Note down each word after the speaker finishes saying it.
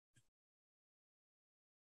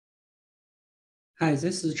Hi,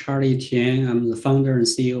 this is Charlie Tian. I'm the founder and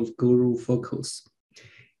CEO of GuruFocus.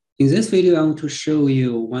 In this video, I want to show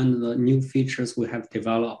you one of the new features we have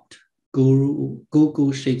developed,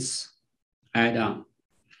 Google Sheets Add-On.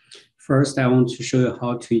 First, I want to show you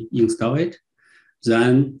how to install it,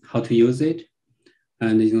 then how to use it.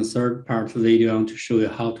 And in the third part of the video, I want to show you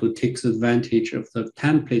how to take advantage of the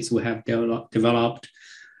templates we have developed,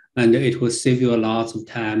 and it will save you a lot of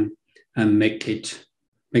time and make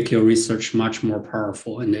your research much more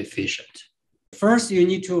powerful and efficient. First, you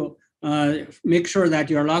need to make sure that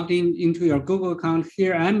you're logged into your Google account.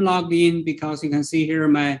 Here, I'm logged in because you can see here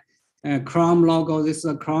my Chrome logo. This is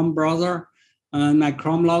a Chrome browser, my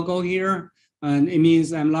Chrome logo here. And it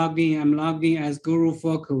means I'm logged in as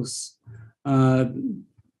GuruFocus.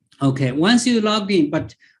 Okay, once you logged in,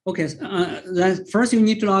 then first you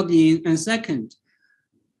need to log in, and second,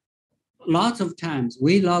 lots of times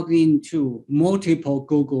we log into multiple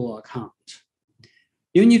Google accounts.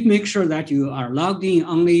 You need to make sure that you are logged in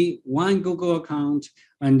only one Google account,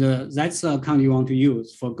 and that's the account you want to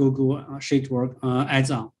use for Google Sheet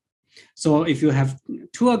Add-On. So if you have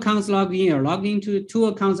two accounts logged in or log into two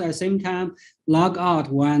accounts at the same time, log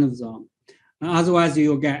out one of them. Otherwise,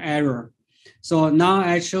 you'll get error. So now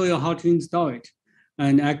I show you how to install it.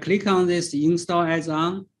 And I click on this Install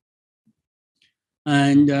Add-On.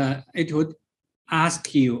 And it would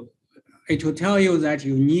ask you, it will tell you that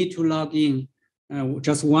you need to log in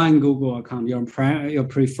just one Google account, your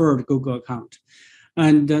preferred Google account.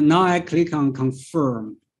 And now I click on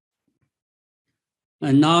Confirm.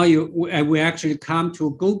 And now we actually come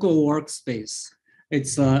to Google Workspace.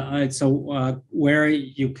 It's where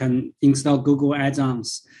you can install Google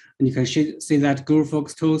add-ons. And you can see that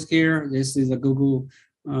GuruFocus tools here. This is a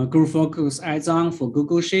GuruFocus add-on for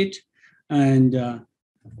Google Sheet. And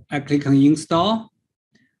I click on Install,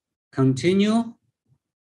 Continue,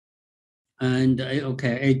 and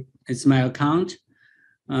it's my account.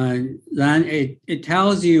 And then it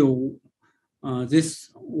tells you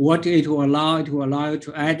what it will allow. It will allow you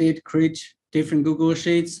to edit, create different Google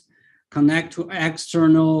Sheets, connect to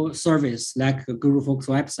external service like GuruFocus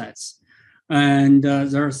websites. And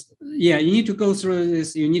you need to go through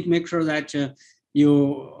this. You need to make sure that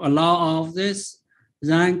you allow all of this.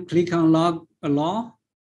 Then click on Allow,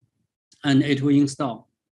 and it will install.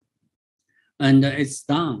 And it's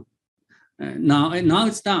done. Now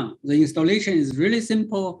it's done. The installation is really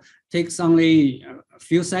simple. Takes only a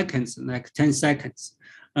few seconds, like 10 seconds,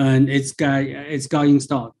 and it's got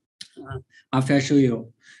installed. After I show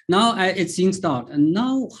you, now it's installed. And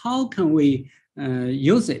now how can we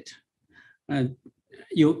use it? Actually,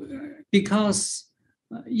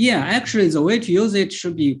 the way to use it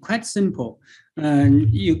should be quite simple. And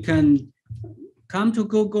you can come to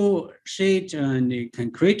Google Sheet and you can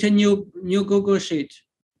create a new Google Sheet.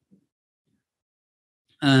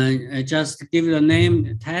 And just give it a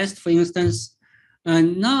name, test, for instance.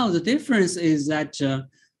 And now the difference is that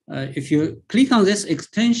if you click on this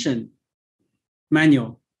extension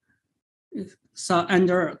menu, so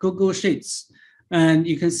under Google Sheets, and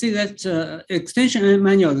you can see that extension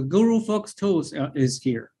menu, the GuruFocus tools is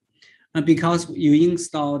here, because you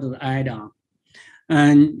installed the add-on.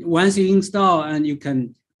 And once you install, and you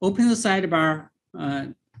can open the sidebar,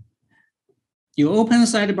 and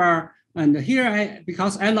here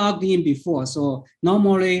because I logged in before, so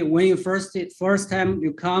normally when you first time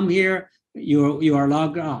you come here, you are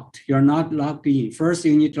logged out. You're not logged in. First,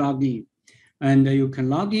 you need to log in, and you can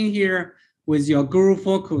log in here with your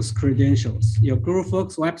GuruFocus credentials, your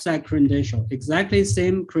GuruFocus website credential, exactly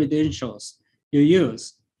same credentials you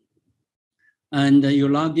use, and you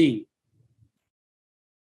log in.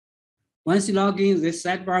 Once you log in, this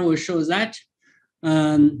sidebar will show that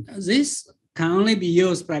this can only be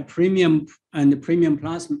used by Premium and Premium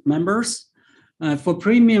Plus members. For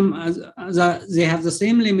Premium, they have the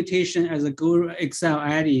same limitation as a Guru Excel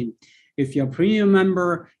add-in. If you're a Premium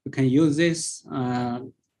member, you can use this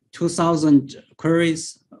 2,000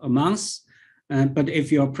 queries a month. But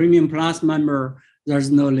if you're a Premium Plus member,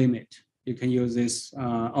 there's no limit. You can use this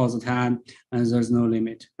all the time, and there's no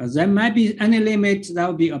limit. There might be any limit that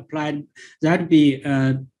will be applied.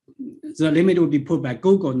 The limit will be put by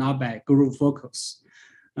Google, not by GuruFocus.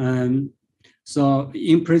 So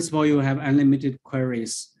in principle, you have unlimited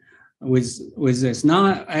queries with this.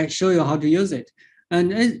 Now I show you how to use it.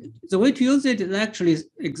 And the way to use it is actually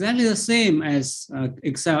exactly the same as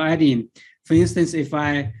Excel add-in. For instance, if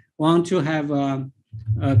I want to have a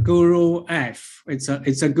Guru F, it's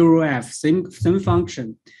a Guru F, same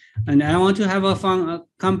function, and I want to have a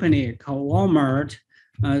company called Walmart,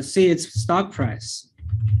 see its stock price.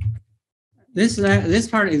 This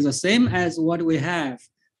part is the same as what we have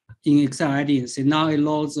in Excel ID. See, now it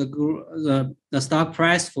loads the stock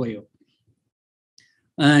price for you.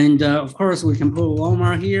 And of course, we can put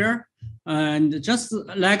Walmart here. And just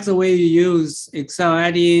like the way you use Excel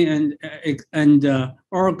ID and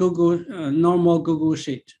or Google normal Google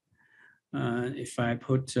Sheet. If I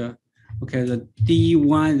put okay, the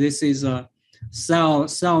D1, this is a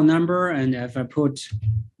cell number, and if I put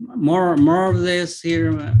more of this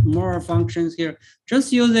here, more functions here,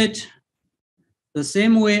 just use it the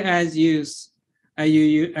same way as you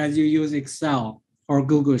use Excel or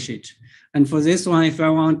Google Sheet. And for this one, if I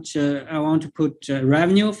want to put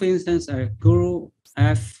revenue, for instance, Guru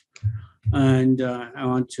F, and I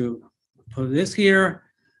want to put this here,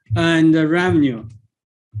 and revenue.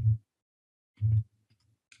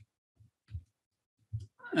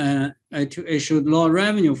 It should load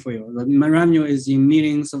revenue for you. The revenue is in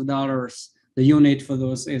millions of dollars. The unit for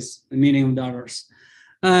those is $1 million.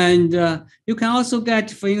 And you can also get,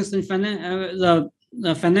 for instance,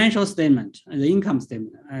 the financial statement, the income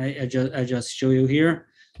statement. I just show you here,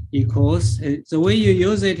 equals. The way you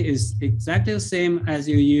use it is exactly the same as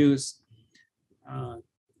you use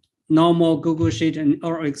normal Google Sheet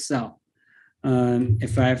or Excel.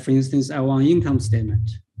 If I, for instance, I want income statement.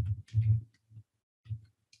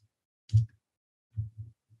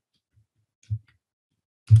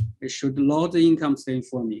 It should load the income statement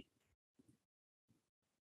for me.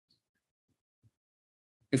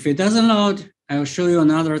 If it doesn't load, I'll show you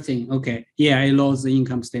another thing. Okay, yeah, it loads the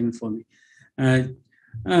income statement for me. You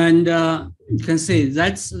can see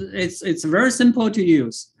it's very simple to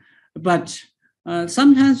use, but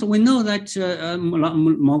sometimes we know that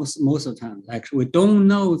most of the time, actually, we don't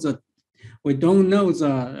know the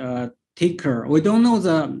ticker. We don't know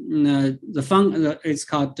the function. It's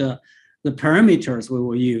called the parameters we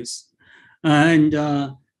will use, and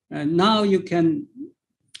now you can.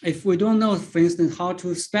 If we don't know, for instance, how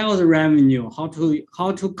to spell the revenue, how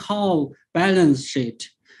to call balance sheet,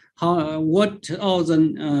 what all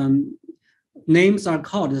the names are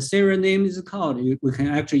called, the serial name is called, we can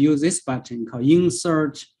actually use this button called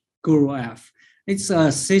Insert Guru F. It's an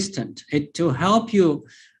assistant. It to help you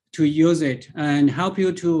to use it and help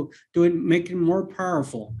you to do it, make it more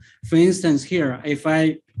powerful. For instance, here, if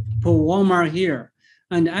I put Walmart here,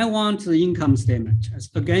 and I want the income statement,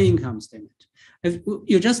 again, income statement. If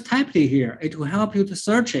you just type it here, it will help you to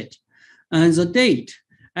search it. And the date,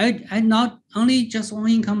 I not only just want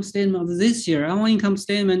income statement of this year, I want income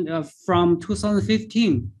statement from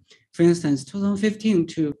 2015. For instance, 2015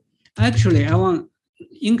 to, actually, I want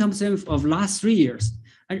income statement of last 3 years.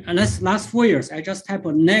 Last 4 years, I just type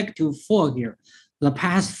a -4 here, the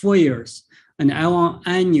past 4 years. And I want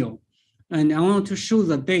annual, and I want to show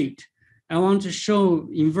the date. I want to show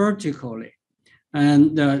in vertically.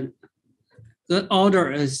 And the order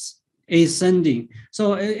is ascending.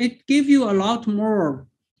 So it gives you a lot more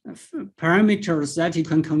parameters that you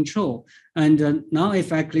can control. And now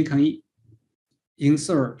if I click on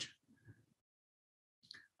insert,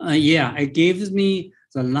 yeah, it gives me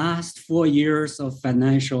the last 4 years of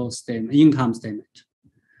financial statement, income statement.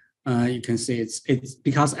 You can see it's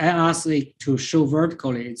because I asked it to show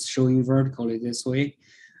vertically, it's showing vertically this way.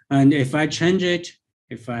 And if I change it,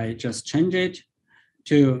 if I just change it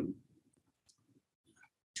to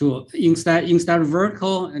instead of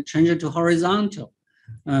vertical, and change it to horizontal,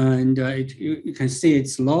 and you can see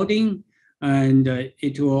it's loading, and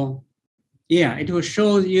it will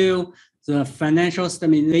show you the financial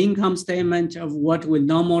statement, the income statement of what we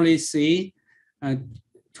normally see,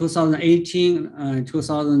 2018,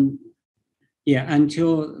 2000,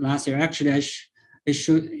 until last year. Actually,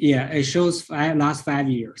 it shows last 5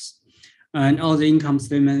 years, and all the income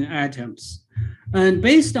statement items, and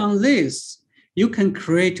based on this, you can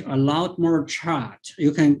create a lot more chart.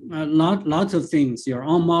 You can lots of things, your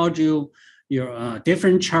own module, your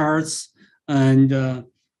different charts, and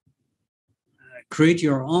create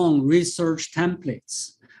your own research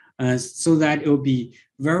templates, so that it will be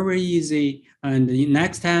very easy. And the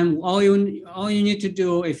next time, all you need to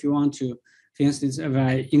do, if you want to, for instance, if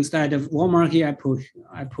I instead of Walmart here,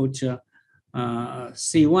 I put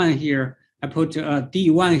C1 here. I put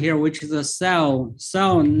D1 here, which is the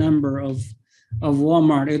cell number of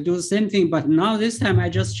Walmart. It do the same thing, but now this time I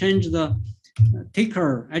just change the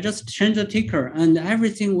ticker. I just change the ticker, and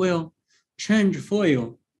everything will change for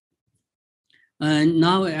you. And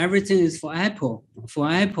now everything is for Apple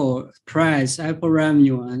price, Apple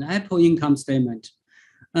revenue, and Apple income statement.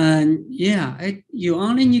 And yeah, you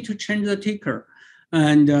only need to change the ticker.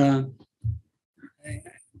 And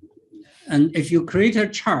if you create a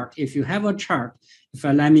chart, if you have a chart,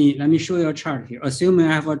 let me show you a chart here. Assuming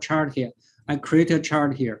I have a chart here, I create a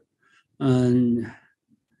chart here, and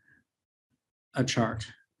a chart.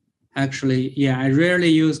 Actually, yeah, I rarely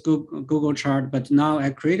use Google chart, but now I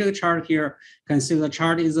create a chart here. You can see the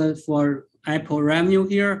chart is for Apple revenue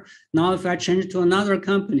here. Now, if I change to another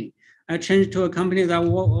company, I change to a company that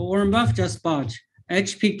Warren Buffett just bought,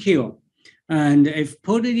 HPQ. And if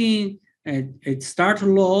put it in, it start to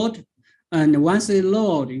load. And once it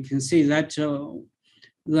load, you can see that the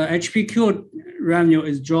HPQ revenue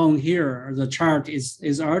is drawn here. The chart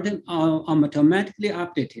is automatically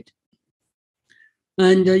updated.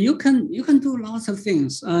 And you can do lots of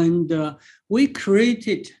things. And we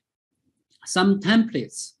created some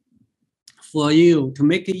templates for you to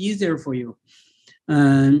make it easier for you.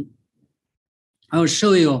 And I'll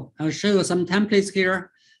show you some templates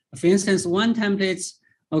here. For instance, one template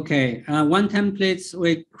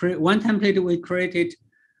we created.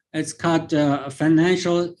 It's called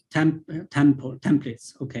financial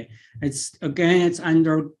templates. Okay, it's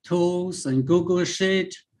under tools and Google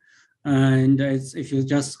Sheet. And if you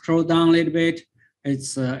just scroll down a little bit,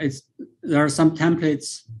 there are some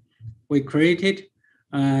templates we created.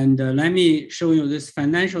 And let me show you this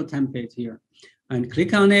financial template here. And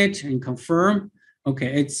click on it and confirm.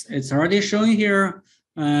 Okay, it's already showing here.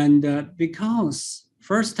 And because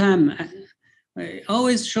first time, it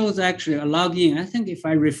always shows actually a login. I think if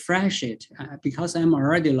I refresh it, because I'm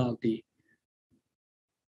already logged in.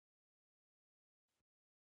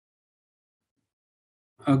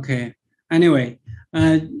 Okay. Anyway,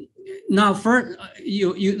 now first,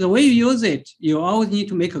 the way you use it, you always need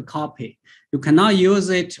to make a copy. You cannot use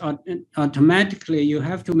it automatically. You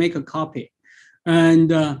have to make a copy.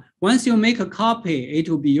 And once you make a copy, it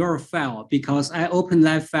will be your file because I open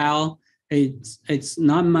that file. It's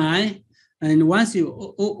not mine. And once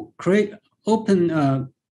you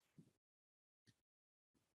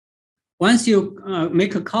once you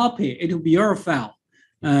make a copy, it will be your file.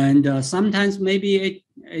 And sometimes maybe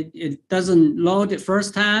it doesn't load the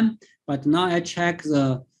first time, but now I check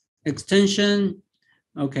the extension.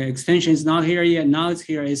 Okay, extension is not here yet. Now it's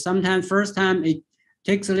here. Sometimes first time it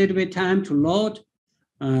takes a little bit time to load.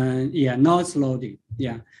 Yeah, now it's loading.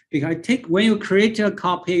 Yeah, because when you create a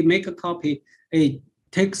copy, make a copy, it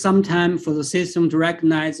takes some time for the system to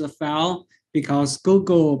recognize the file because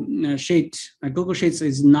Google Sheets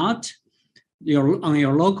is not on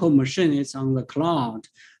your local machine, it's on the cloud.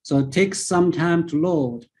 So it takes some time to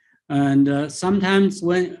load. And sometimes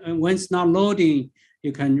when it's not loading,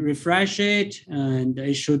 you can refresh it and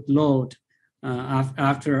it should load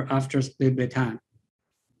after a little bit time.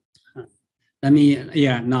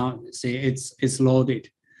 Now see it's loaded.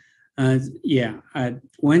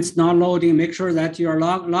 When it's not loading, make sure that you're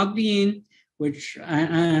logged in, which I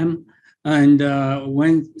am. And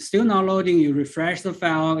when still not loading, you refresh the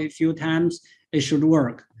file a few times, it should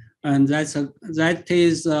work. And that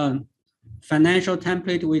is a financial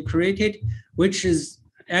template we created, which is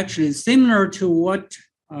actually similar to what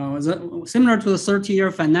similar to the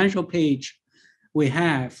 30-year financial page we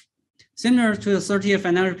have. Similar to the 30-year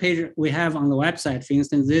financial page we have on the website. For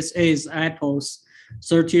instance, this is Apple's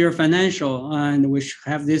 30-year financial, and we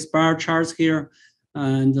have these bar charts here,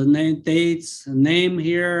 and the name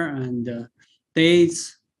here, and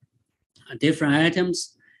dates, different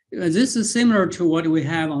items. This is similar to what we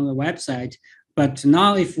have on the website, but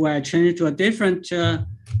now if I change to a different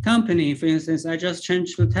company, for instance, I just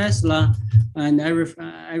changed to Tesla, and I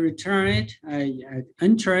return it, I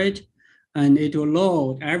enter it, and it will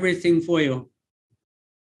load everything for you.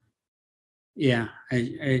 Yeah,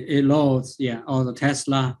 it loads, all the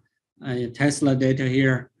Tesla data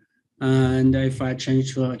here. And if I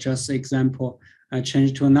change to just example, I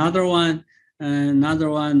change to another one,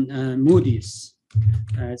 Moody's.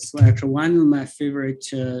 It's actually one of my favorite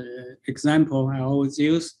example I always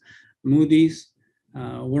use, Moody's,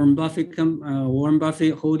 Warren Buffett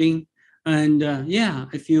holding. And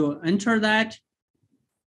if you enter that,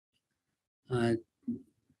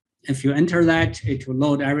 it will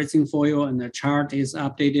load everything for you, and the chart is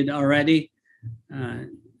updated already.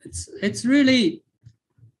 It's really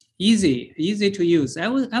easy to use. I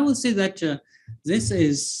would say that this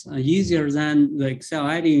is easier than the Excel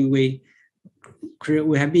add-in we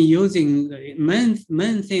have been using. The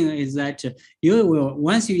main thing is that you will,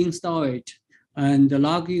 once you install it and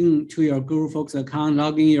log in to your GuruFocus account,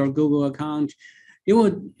 log in your Google account, you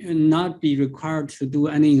would not be required to do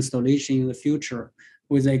any installation in the future.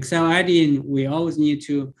 With the Excel add-in, we always need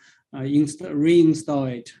to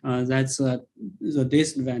reinstall it. That's the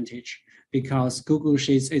disadvantage because Google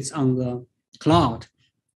Sheets is on the cloud.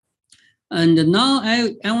 And now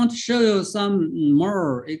I want to show you some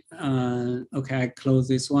more. Okay, I close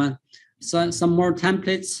this one. So some more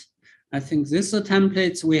templates. I think this is the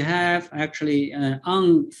templates we have actually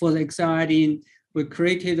for the Excel add-in. We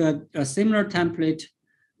created a similar template.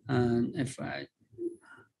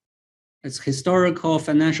 It's historical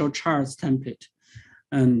financial charts template.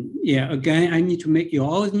 Yeah, again, you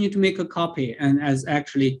always need to make a copy. And as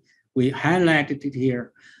actually we highlighted it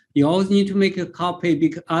here, you always need to make a copy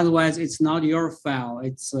because otherwise it's not your file.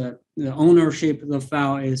 It's the ownership of the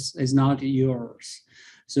file is not yours.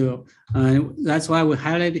 So that's why we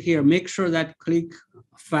highlight here. Make sure that click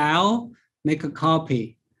File, make a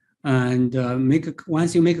copy, and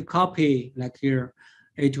once you make a copy, like here,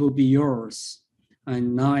 it will be yours.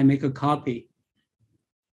 And now I make a copy,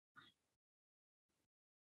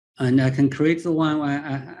 and I can create the one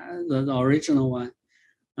the original one.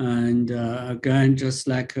 And again, just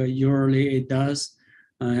like usually it does,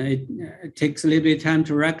 it takes a little bit of time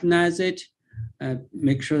to recognize it.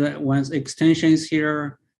 Make sure that once extension is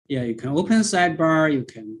here, yeah, you can open sidebar. You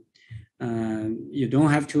can, you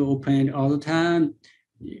don't have to open it all the time.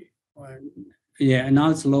 Yeah,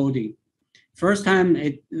 now it's loading. First time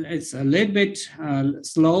it's a little bit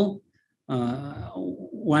slow.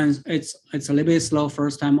 Once it's a little bit slow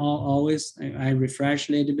first time. Always I refresh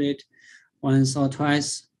a little bit, once or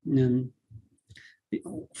twice.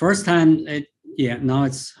 First time now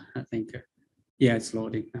it's I think it's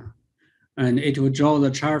loading now, and it will draw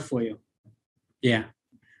the chart for you. Yeah,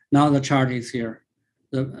 now the chart is here.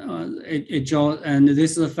 It draws, and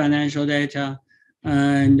this is the financial data,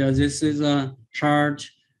 and this is a chart.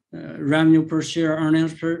 Revenue per share,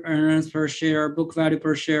 earnings per share, book value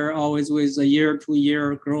per share, always with the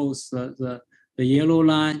year-to-year growth. The yellow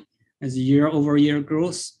line is year-over-year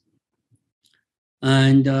growth.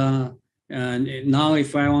 And now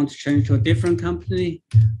if I want to change to a different company,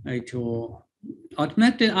 it will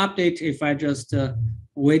automatically update if I just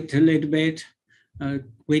wait a little bit,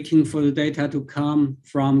 waiting for the data to come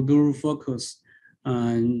from GuruFocus.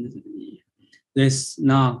 And this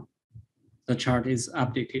now, the chart is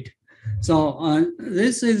updated. So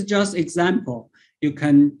this is just example. You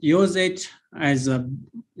can use it as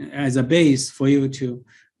a base for you to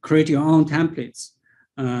create your own templates.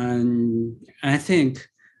 And I think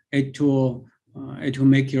it will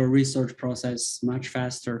make your research process much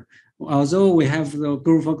faster. Although we have the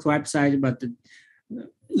GuruFocus website, but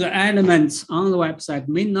the elements on the website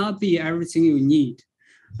may not be everything you need.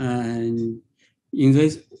 And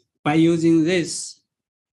by using this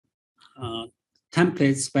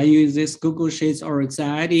templates, by using this Google Sheets or Excel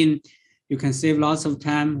add-in, you can save lots of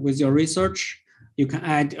time with your research. You can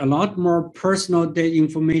add a lot more personal data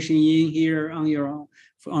information in here on your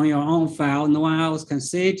own file. No one else can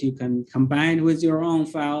see it. You can combine it with your own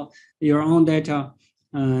file, your own data,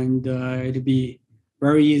 and it'll be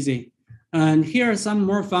very easy. And here are some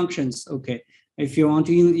more functions. Okay, if you want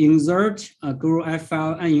to insert a GuruF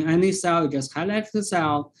file in any cell, you just highlight the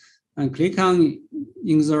cell and click on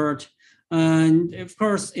insert. And of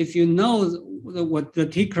course, if you know what the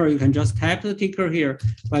ticker, you can just type the ticker here.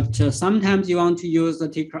 But sometimes you want to use the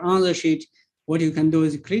ticker on the sheet. What you can do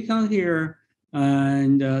is click on here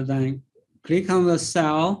and then click on the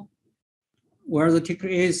cell where the ticker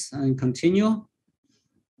is and continue.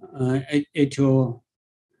 It will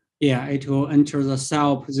enter the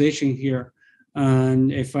cell position here.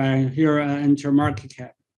 And if I enter market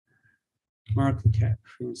cap, for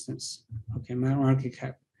instance, okay, my market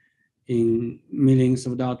cap in millions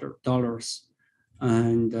of dollars,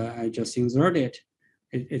 and I just insert it.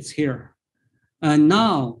 It's here. And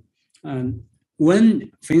now,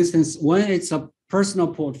 when it's a personal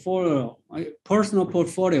portfolio,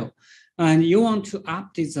 and you want to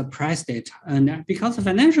update the price data, and because the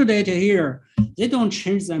financial data here, they don't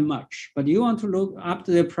change that much, but you want to look up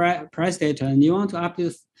to the price data, and you want to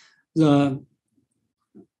update the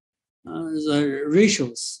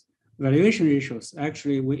ratios, valuation ratios.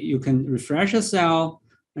 Actually, you can refresh a cell,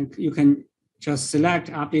 and you can just select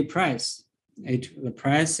update price. The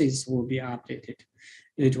prices will be updated.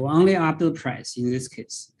 It will only update the price in this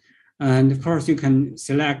case. And of course, you can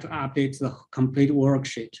select update the complete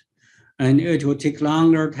worksheet. And it will take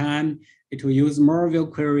longer time. It will use more view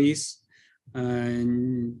queries.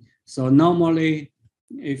 And so normally,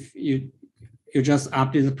 if you just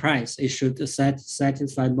update the price, it should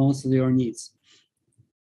satisfy most of your needs.